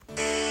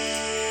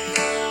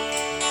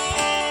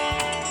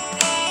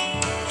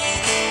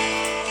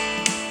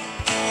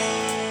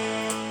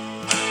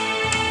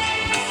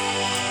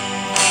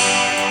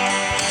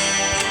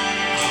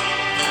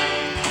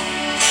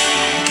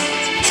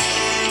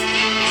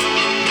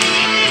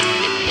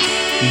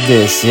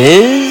This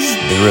is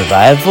the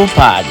Revival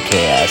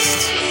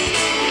Podcast.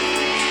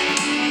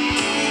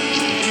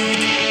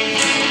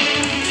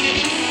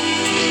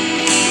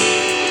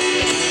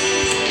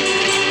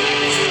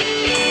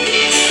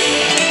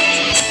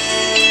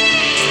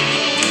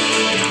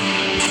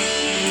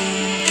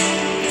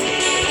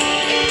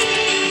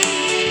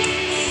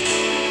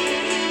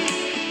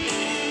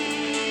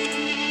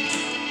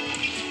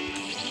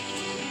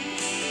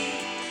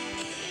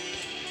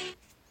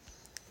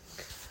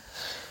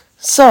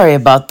 Sorry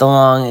about the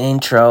long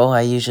intro.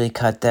 I usually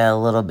cut that a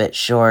little bit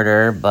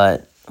shorter,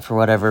 but for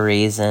whatever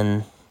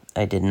reason,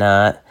 I did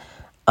not.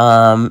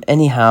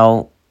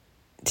 Anyhow,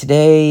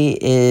 today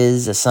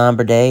is a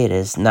somber day. It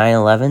is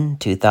 9/11,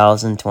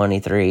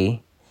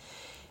 2023.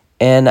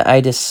 And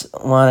I just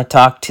want to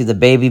talk to the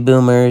baby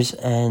boomers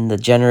and the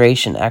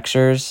Generation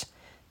Xers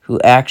who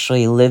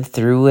actually lived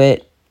through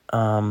it.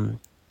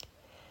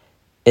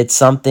 It's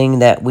something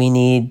that we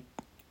need.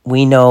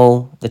 We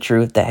know the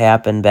truth that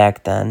happened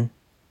back then.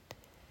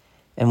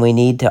 And we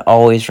need to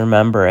always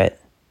remember it.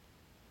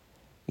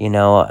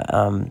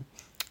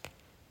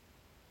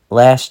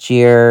 Last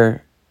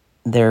year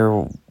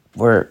there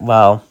were,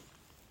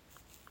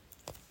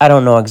 I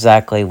don't know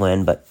exactly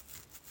when, but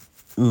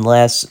in the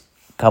last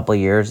couple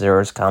of years there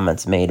was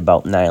comments made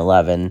about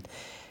 9/11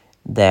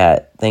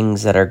 that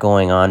things that are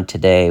going on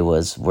today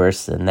was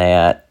worse than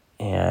that,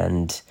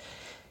 and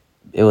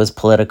it was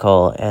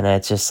political, and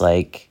it's just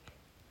like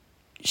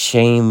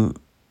shame.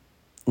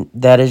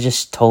 That is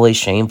just totally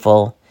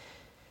shameful.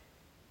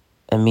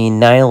 I mean,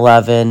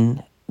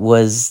 9/11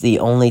 was the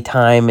only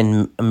time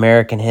in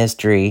American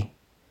history,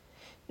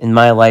 in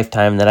my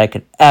lifetime, that I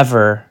could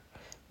ever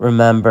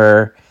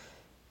remember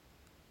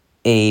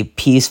a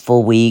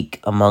peaceful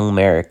week among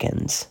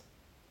Americans.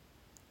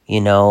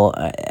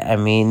 I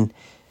mean,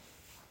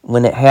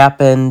 when it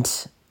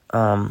happened,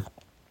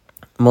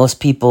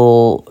 most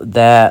people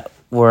that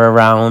were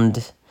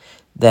around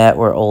that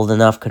were old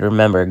enough could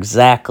remember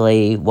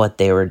exactly what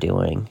they were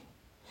doing.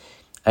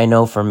 I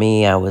know for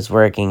me, I was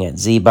working at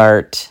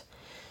Z-Bart.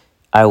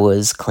 I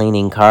was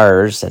cleaning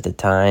cars at the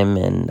time,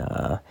 and,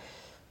 I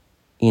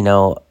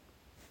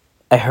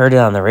heard it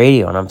on the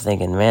radio, and I'm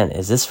thinking, man,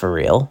 is this for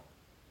real?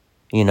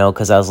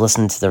 Because I was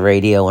listening to the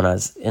radio when I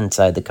was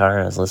inside the car,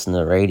 and I was listening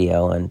to the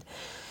radio, and,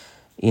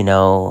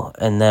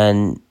 and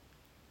then,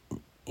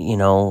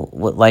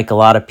 like a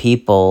lot of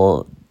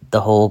people,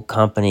 the whole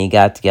company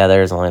got together.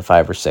 There's only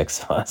 5 or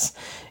 6 of us,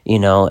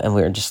 and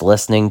we were just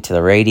listening to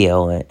the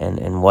radio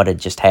and what had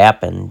just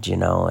happened,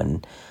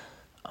 and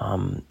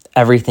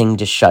everything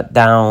just shut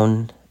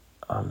down.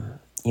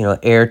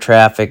 Air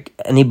traffic,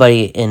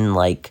 anybody in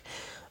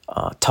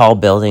tall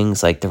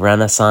buildings like the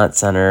Renaissance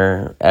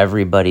Center,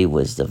 everybody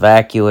was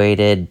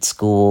evacuated.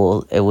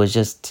 School, it was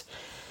just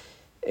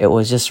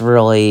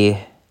really,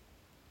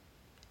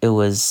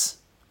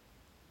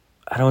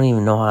 I don't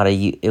even know how to.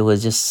 It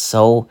was just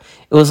so.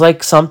 It was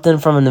like something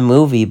from the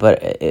movie,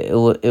 but it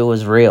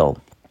was real.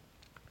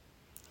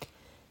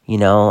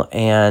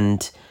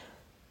 And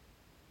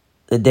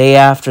the day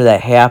after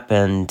that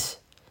happened,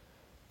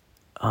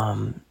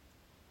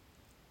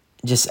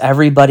 just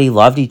everybody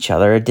loved each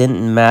other. It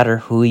didn't matter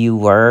who you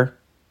were.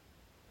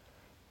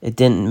 It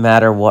didn't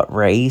matter what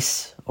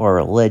race or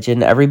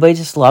religion. Everybody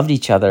just loved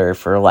each other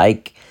for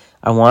I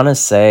want to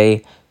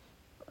say,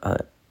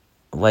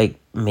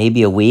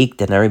 maybe a week.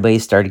 Then everybody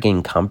started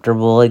getting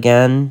comfortable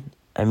again.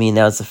 I mean,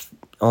 that was the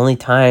only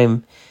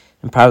time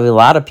in probably a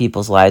lot of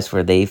people's lives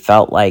where they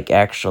felt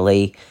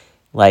actually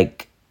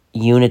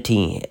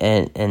unity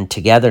and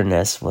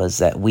togetherness was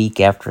that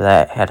week after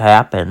that had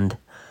happened.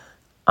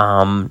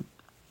 I'm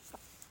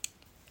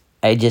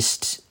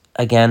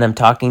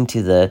talking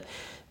to the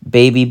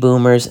baby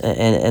boomers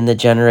and the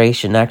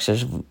Generation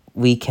Xers.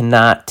 We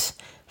cannot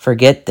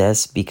forget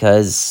this,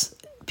 because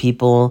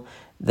people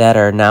that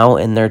are now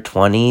in their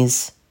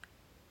 20s,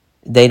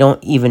 they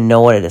don't even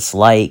know what it's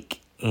like,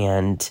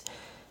 and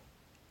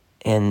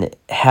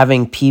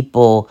having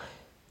people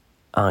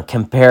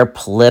compare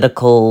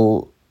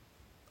political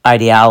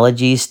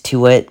ideologies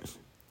to it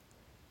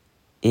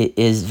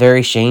is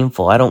very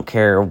shameful. I don't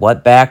care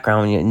what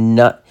background you're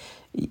not.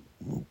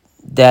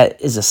 That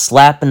is a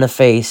slap in the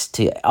face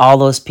to all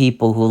those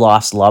people who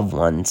lost loved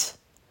ones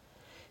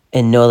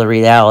and know the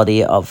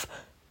reality of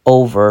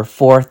over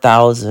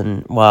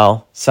 4,000,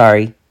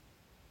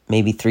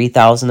 maybe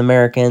 3,000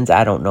 Americans.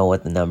 I don't know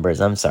what the number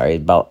is. I'm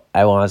sorry.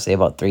 I want to say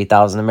about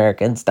 3,000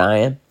 Americans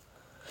dying.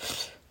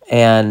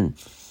 And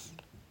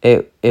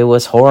it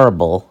was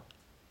horrible.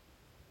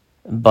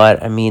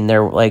 But, I mean,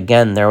 there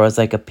was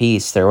a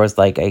peace. There was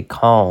a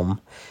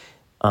calm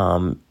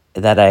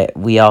that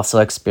we also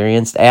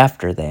experienced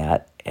after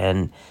that.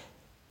 And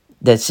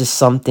that's just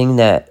something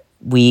that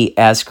we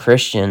as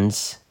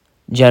Christians,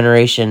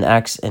 Generation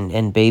X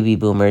and baby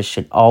boomers,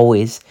 should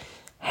always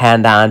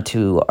hand on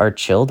to our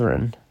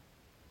children,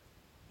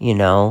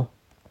 and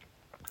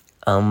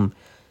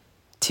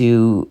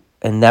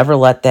never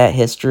let that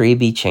history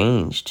be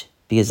changed,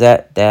 because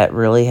that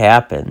really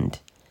happened,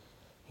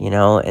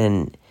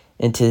 and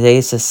in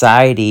today's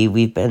society,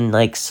 we've been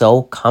like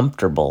so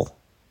comfortable.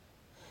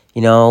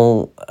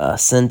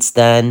 Since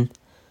then,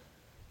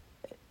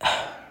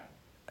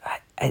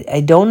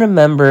 I don't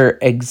remember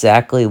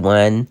exactly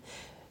when,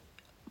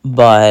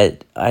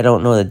 but I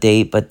don't know the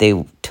date, but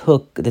they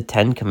took the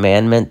Ten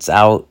Commandments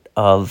out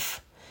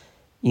of,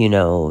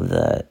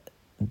 the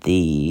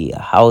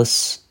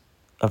House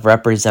of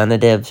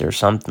Representatives or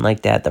something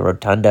like that, the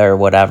Rotunda or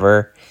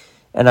whatever.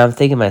 And I'm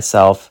thinking to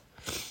myself,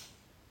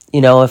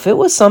 if it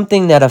was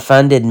something that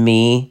offended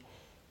me,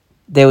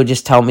 they would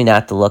just tell me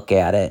not to look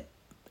at it.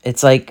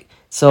 It's like,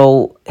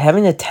 so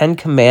having the Ten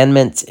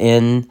Commandments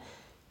in,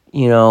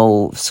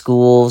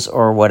 schools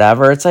or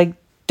whatever, it's like,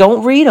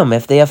 don't read them.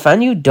 If they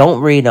offend you,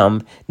 don't read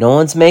them. No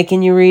one's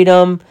making you read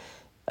them.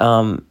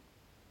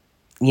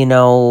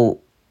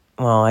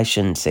 Well, I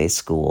shouldn't say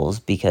schools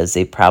because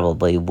they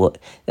probably would.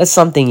 That's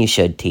something you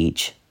should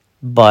teach.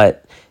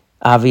 But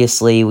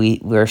obviously,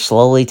 we're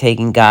slowly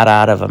taking God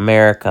out of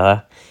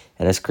America.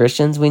 And as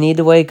Christians, we need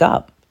to wake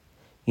up.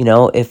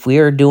 If we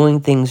are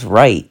doing things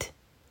right,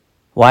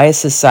 why is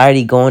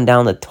society going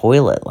down the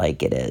toilet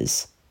like it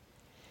is?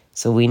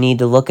 So we need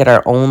to look at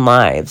our own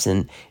lives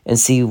and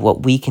see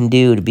what we can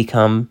do to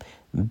become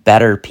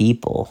better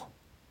people.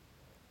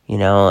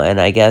 And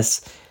I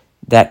guess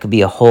that could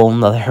be a whole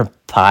nother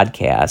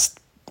podcast.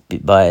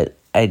 But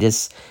I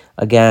just,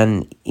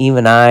 again,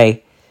 even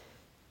I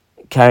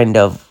kind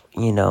of,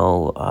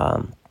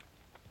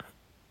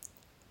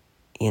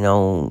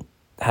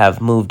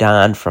 have moved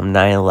on from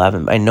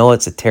 9/11. I know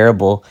it's a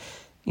terrible,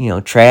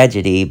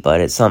 tragedy,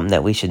 but it's something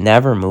that we should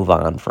never move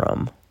on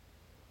from.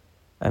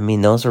 I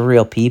mean, those are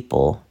real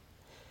people.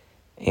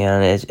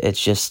 And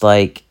it's just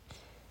like,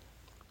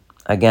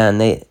 again,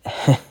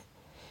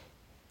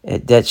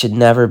 that should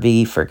never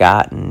be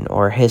forgotten,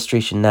 or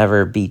history should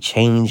never be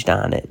changed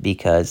on it,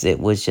 because it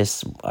was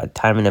just a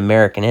time in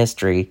American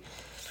history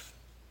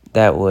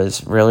that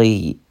was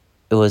really,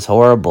 it was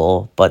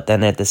horrible. But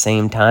then at the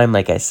same time,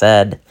 like I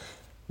said,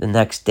 the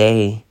next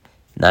day,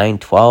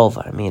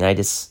 9/12, I mean,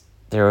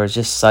 there was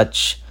just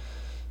such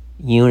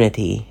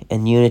unity,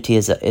 and unity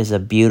is a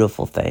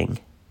beautiful thing.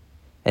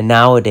 And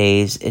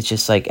nowadays, it's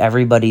just like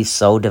everybody's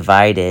so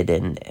divided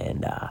and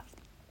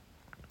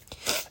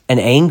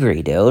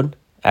angry, dude.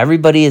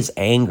 Everybody is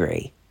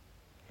angry.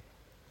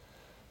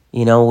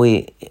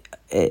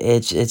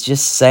 It's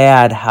just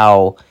sad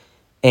how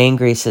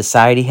angry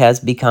society has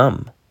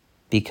become,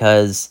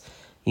 because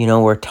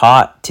we're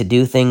taught to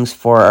do things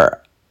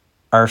for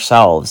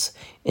ourselves,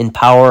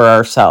 empower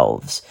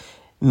ourselves.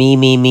 Me,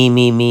 me, me,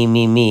 me, me,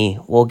 me, me.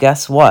 Well,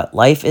 guess what?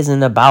 Life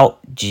isn't about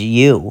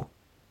you.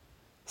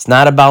 It's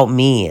not about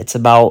me. It's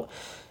about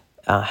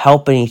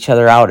helping each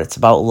other out. It's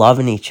about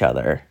loving each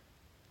other.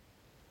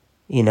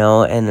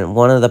 And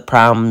one of the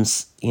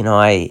problems,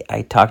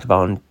 I talked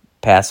about in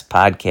past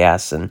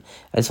podcasts, and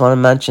I just want to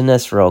mention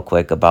this real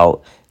quick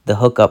about the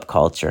hookup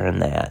culture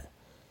and that.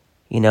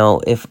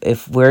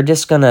 If we're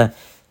just going to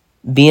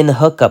be in the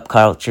hookup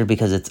culture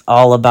because it's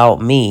all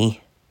about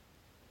me,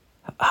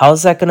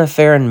 how's that going to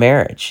fare in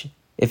marriage?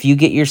 If you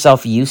get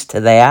yourself used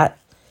to that,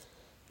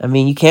 I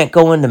mean, you can't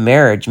go into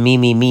marriage, me,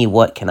 me, me,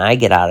 what can I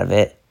get out of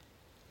it?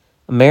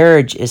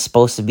 Marriage is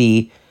supposed to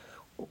be,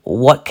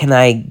 what can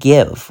I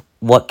give?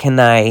 What can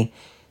I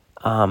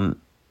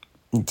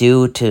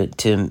do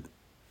to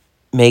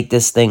make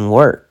this thing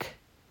work?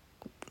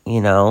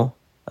 A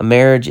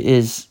marriage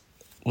is,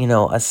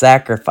 a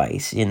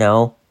sacrifice,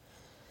 And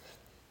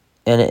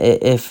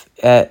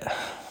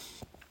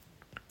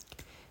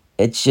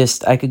it's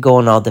just, I could go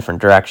in all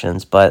different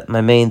directions, but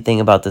my main thing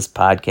about this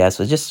podcast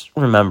was just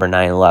remember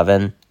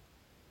 9/11.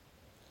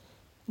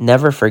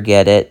 Never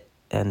forget it.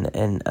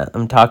 And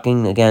I'm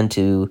talking again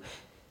to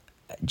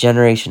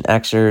Generation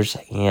Xers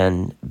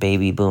and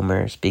baby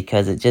boomers,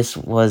 because it just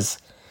was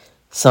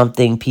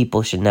something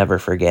people should never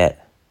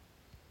forget.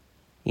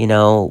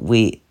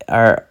 We've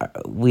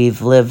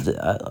lived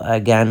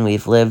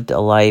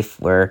a life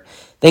where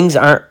things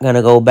aren't going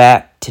to go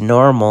back to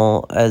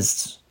normal,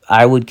 as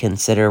I would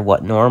consider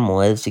what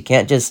normal is. You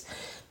can't just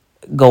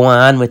go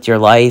on with your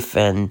life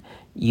and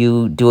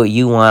you do what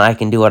you want, I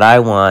can do what I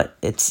want.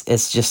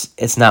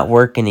 It's not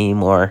working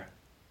anymore.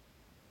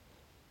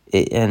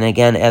 And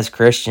again, as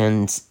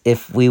Christians,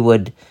 if we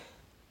would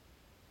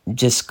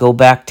just go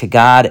back to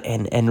God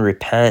and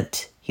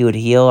repent, He would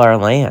heal our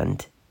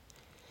land.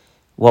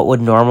 What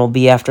would normal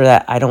be after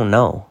that? I don't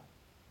know.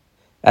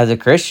 As a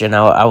Christian,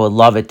 I would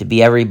love it to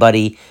be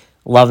everybody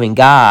loving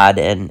God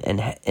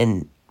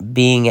and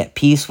being at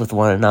peace with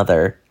one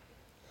another.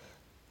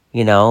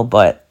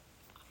 But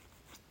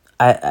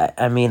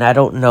I mean, I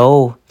don't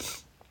know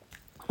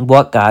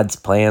what God's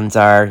plans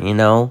are,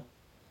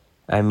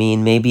 I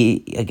mean,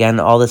 maybe, again,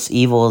 all this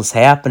evil is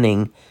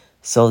happening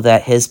so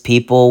that His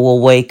people will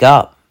wake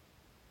up.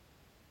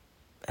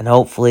 And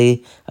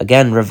hopefully,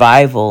 again,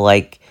 revival,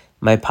 like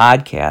my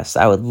podcast.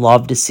 I would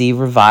love to see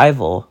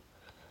revival.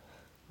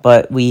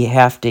 But we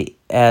have to,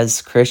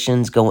 as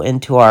Christians, go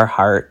into our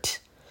heart,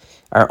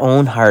 our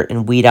own heart,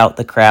 and weed out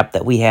the crap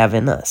that we have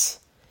in us.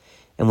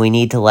 And we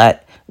need to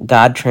let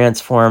God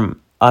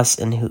transform us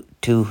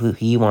to who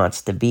he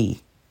wants to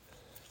be,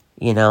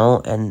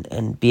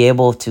 and be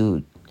able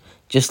to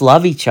just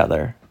love each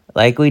other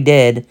like we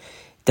did.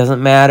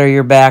 Doesn't matter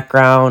your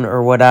background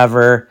or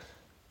whatever.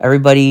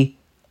 Everybody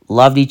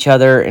loved each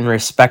other and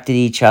respected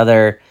each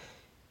other.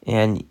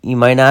 And you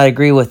might not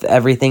agree with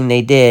everything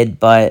they did,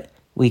 but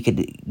we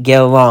could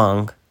get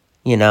along,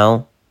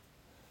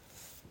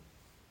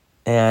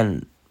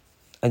 And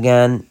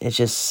again, it's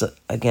just,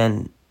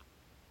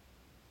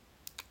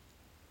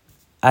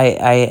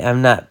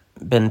 I'm not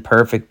been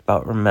perfect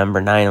about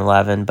remember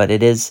 9/11, but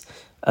it is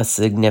a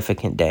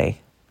significant day.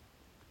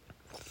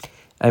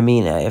 I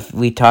mean, if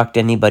we talk to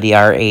anybody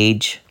our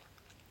age,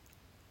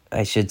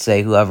 I should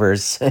say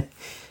whoever's,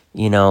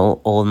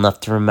 old enough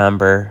to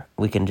remember,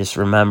 we can just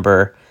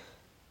remember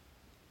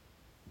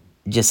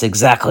just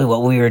exactly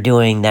what we were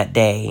doing that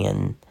day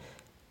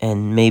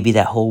and maybe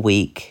that whole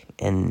week.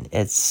 And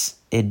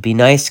it'd be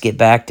nice to get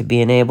back to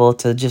being able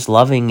to just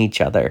loving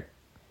each other.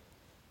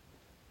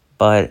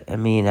 But I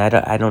mean, I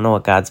don't know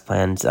what God's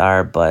plans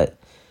are, but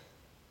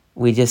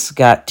we just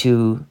got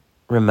to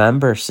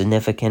remember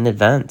significant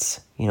events.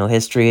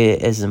 History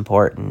is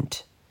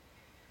important.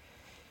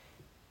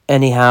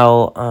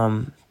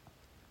 Anyhow,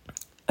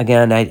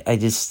 again,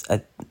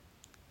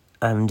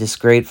 I'm just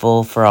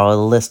grateful for all the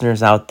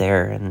listeners out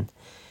there, and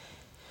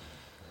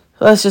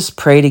let's just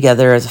pray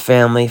together as a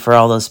family for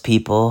all those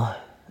people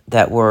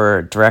that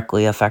were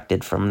directly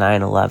affected from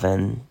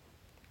 9/11,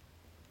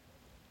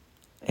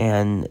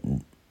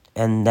 and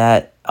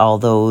that all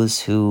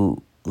those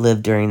who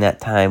lived during that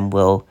time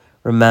will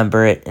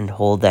remember it and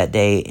hold that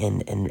day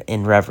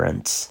in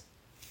reverence.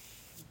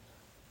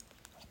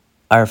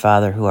 Our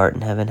Father, who art in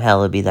heaven,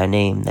 hallowed be thy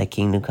name. Thy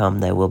kingdom come,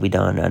 thy will be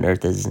done on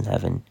earth as in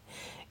heaven.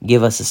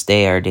 Give us this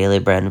day our daily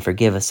bread, and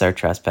forgive us our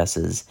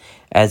trespasses,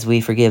 as we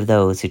forgive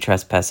those who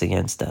trespass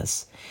against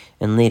us.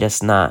 And lead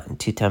us not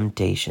into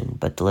temptation,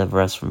 but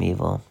deliver us from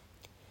evil.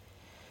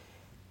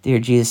 Dear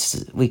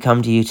Jesus, we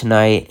come to you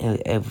tonight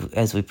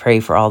as we pray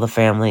for all the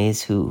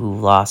families who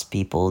lost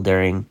people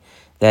during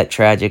that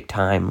tragic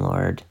time,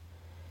 Lord.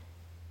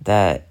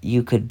 That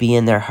you could be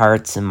in their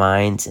hearts and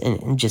minds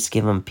and just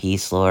give them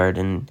peace, Lord.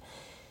 And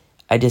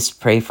I just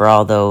pray for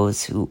all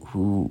those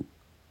who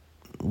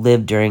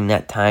lived during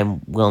that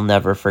time, will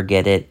never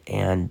forget it,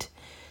 and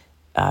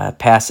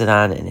pass it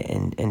on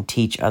and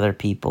teach other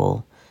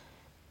people.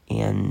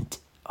 And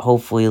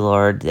hopefully,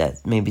 Lord,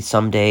 that maybe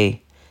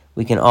someday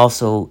we can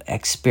also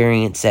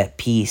experience that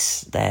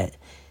peace that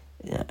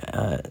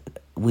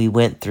we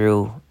went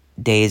through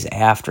days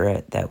after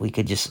it, that we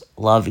could just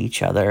love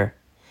each other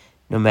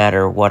no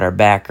matter what our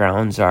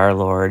backgrounds are,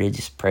 Lord. I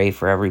just pray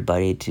for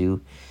everybody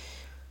to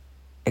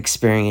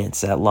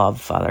experience that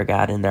love, Father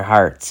God, in their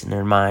hearts and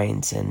their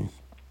minds. And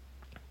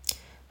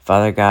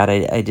Father God,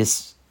 I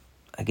just,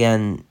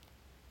 again,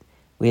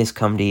 we just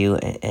come to you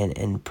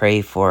and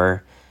pray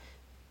for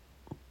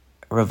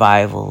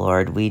revival,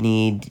 Lord. We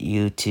need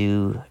you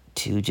to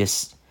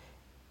just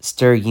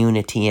stir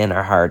unity in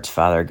our hearts,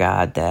 Father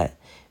God, that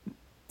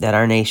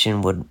our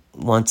nation would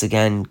once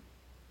again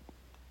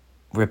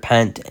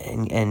repent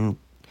and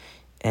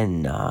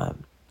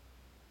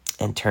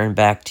turn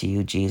back to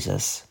you,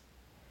 Jesus,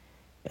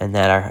 and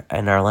that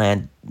our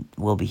land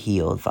will be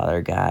healed,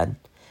 Father God.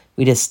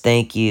 We just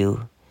thank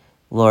you,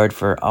 Lord,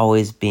 for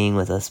always being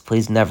with us.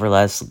 Please never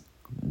let us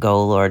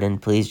go, Lord,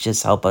 and please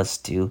just help us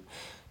to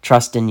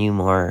trust in you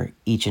more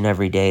each and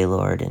every day,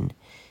 Lord,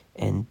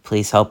 and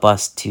please help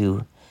us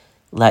to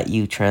let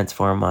you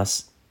transform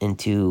us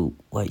into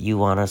what you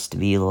want us to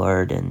be,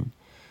 Lord. And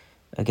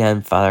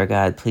again, Father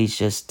God, please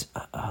just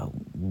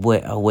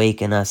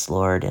awaken us,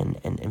 Lord,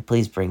 and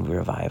please bring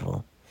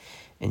revival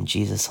in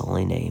Jesus'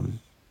 holy name.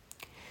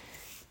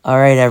 All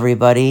right,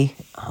 everybody.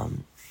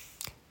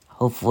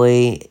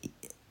 Hopefully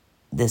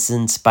this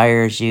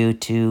inspires you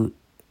to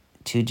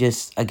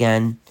just,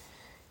 again,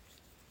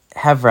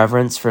 have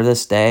reverence for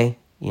this day,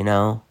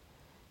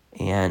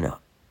 and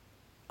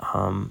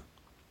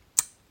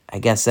I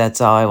guess that's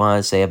all I want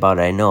to say about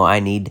it. I know I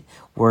need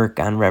work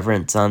on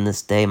reverence on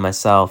this day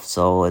myself,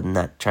 so I'm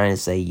not trying to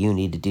say you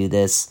need to do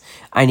this.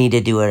 I need to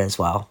do it as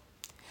well.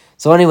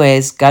 So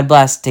anyways, God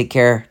bless. Take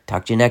care.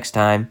 Talk to you next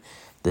time.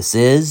 This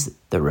is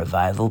the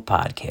Revival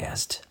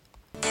Podcast.